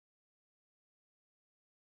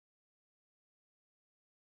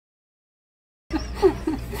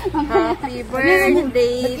Happy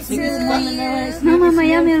birthday to you. No,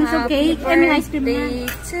 mamaya meron sa cake. Ay, may ice cream na.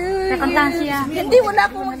 Kakantahan siya. Hindi, wala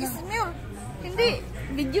akong mag-ismule. Hindi,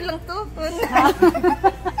 video lang to.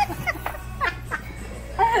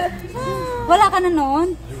 Wala ka na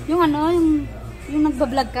noon? Yung ano, yung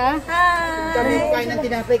nagbablog ka? Hi! Kami kain ng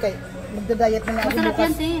tinapay kay magda-diet na ako bukas. Masarap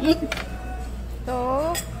yan, eh. Ito.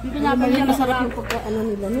 Yung tinapay niya masarap yung Ano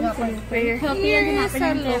nila, no? Here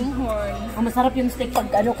sa Longhorn. Ang masarap yung steak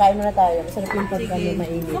pag ano, kain na tayo. Masarap yung pag ano,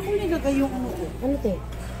 mainit. Ako nilagay yung ano te?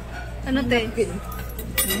 Ano te? Hindi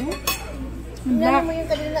mo yung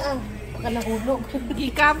kanina baka nahulog.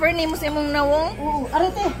 I-cover ni mo sa imong nawong? Oo,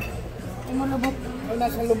 arete. Ay mo lubot. Ay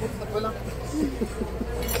nasa lubot na pala.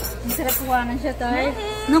 Masarap kuwanan siya, tay.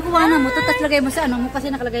 Nung kuwanan mo, tatas lagay mo sa ano mo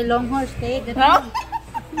kasi nakalagay Longhorn steak. Ha?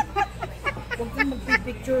 Huwag kang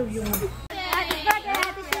magpipicture yung... Happy birthday,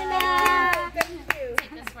 Ate Sheila!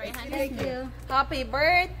 Thank you. Happy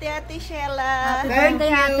birthday, Ate Sheila. Happy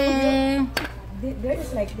birthday, Ate. There is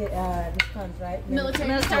like the discount, right?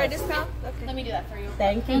 Military discount? Okay. Let me do that for you.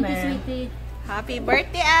 Thank you, Thank you, ma'am. sweetie. Happy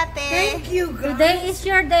birthday, Ate. Thank you, guys. Today is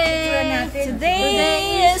your day.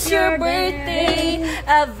 Today is your birthday,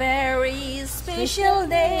 a very special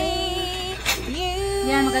day. You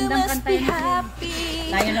Yan, magandang must kanta be yun. happy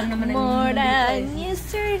Tayo lang naman ang more than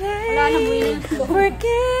yesterday. Wala na buhay na.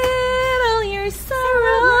 Forget all your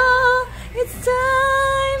sorrow. It's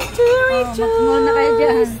time to mag-small na kayo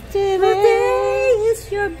dyan. rejoice. Today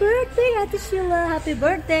is your birthday, Ate Sheila. Happy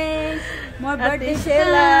birthday. More Ate birthday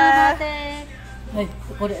Sheila. Ate. Ay,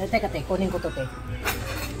 teka, kunin ko to, te.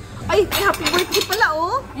 Ay, happy birthday pala,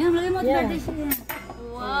 oh. Ayan, lagay mo at birthday siya.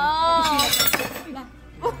 Wow.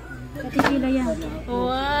 Ate Sheila yan.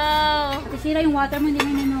 Wow. Ate Sheila, yung water mo hindi mo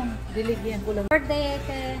ininom. Diligyan ko lang. Birthday,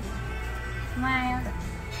 Ate. Smile.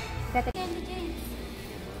 Ate.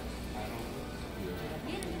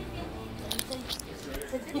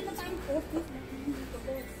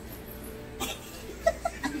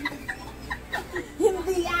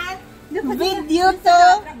 Hindi yan. Video to.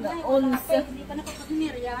 Naunsa. Hindi pa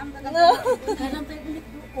nakapag-Miriam. Kailan tayo ulit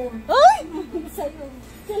doon? Ay! Sa'yo.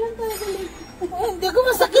 Kailan tayo ulit? Hindi ko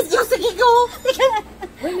masakit yung sige ko.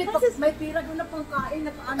 Uy, may pira doon na pang kain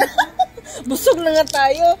na paano pa. Busog na nga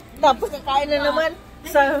tayo. Tapos kakain na naman.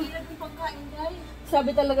 Pira doon pang kain, guys.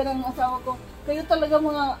 Sabi talaga ng asawa ko, kayo talaga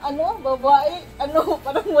mga babae,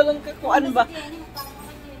 parang walang kakuan ba? Ayun,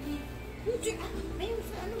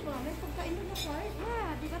 sa ano ba? May pagkain na part?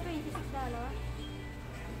 Ah, di ba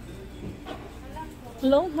 $26?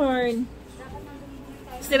 Longhorn.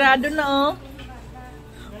 Sirado na, oh.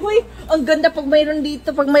 Uy, ang ganda pag mayroon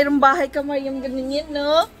dito, pag mayroon bahay ka, Mariam, ganun yan,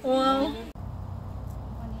 no? Wow.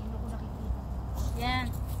 Yan.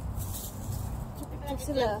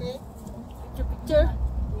 Sila. Picture.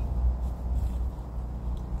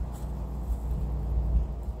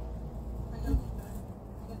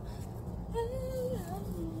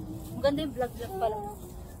 Maganda yung vlog pala.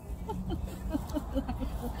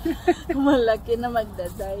 Malaki na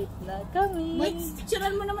magda-diet na kami.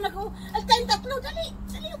 Picturean mo naman ako. At tayong tatlo, dali.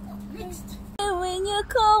 Dali ako. Next. When you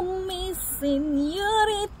call me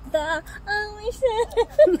señorita, I wish that...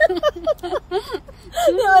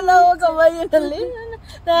 Di wala mo ka ba yun?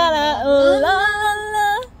 Tara, oh la la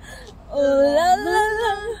la, oh la la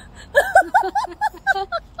la.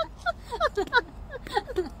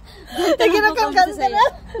 Lagi na kang kanta na.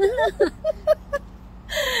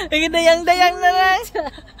 Lagi dayang-dayang na lang.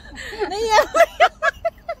 Dayang.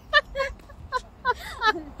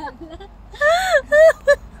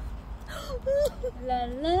 La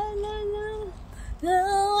la la la.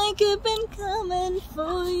 Now I keep on coming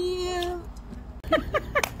for you.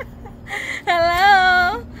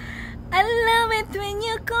 Hello. I love it when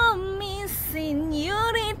you call me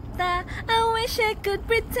señorita. I wish I could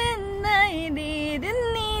pretend I didn't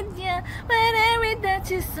need ya, but every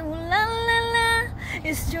touch is so la la la.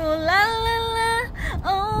 It's true la la la.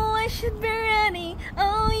 Oh, I should be ready.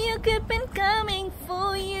 Oh, you keep on coming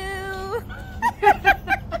for you.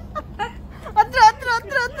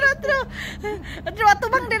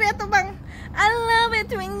 Atubang diri, atubang. I love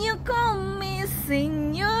it when you call me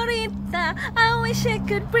señorita. I wish I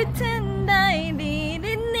could pretend I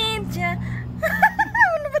didn't need ya.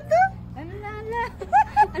 Ano ba to? Ano na, ala.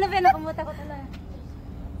 Ano ba, nakumuta ko talaga.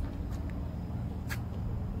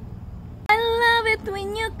 I love it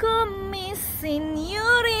when you call me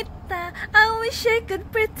señorita. I wish I could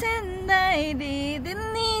pretend I didn't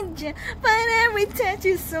need ya, but every touch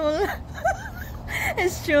is so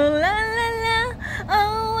it's true la la la.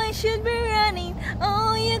 Oh, I should be running.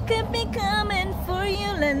 Oh, you could be coming for you,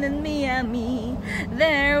 London, Miami.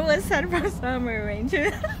 There was Hot for Summer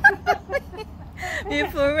Ranger.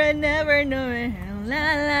 Before I never know it.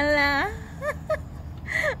 La la la.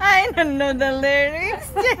 I don't know the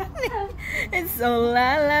lyrics. It's so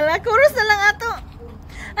la la la. Chorus na lang ato.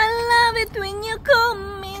 I love it when you call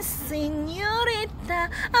me señorita.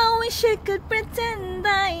 I wish I could pretend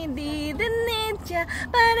I didn't need ya,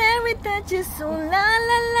 but every touch is so la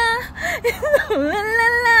la la. La la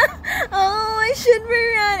la. Oh, I should be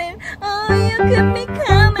running. Oh, you could be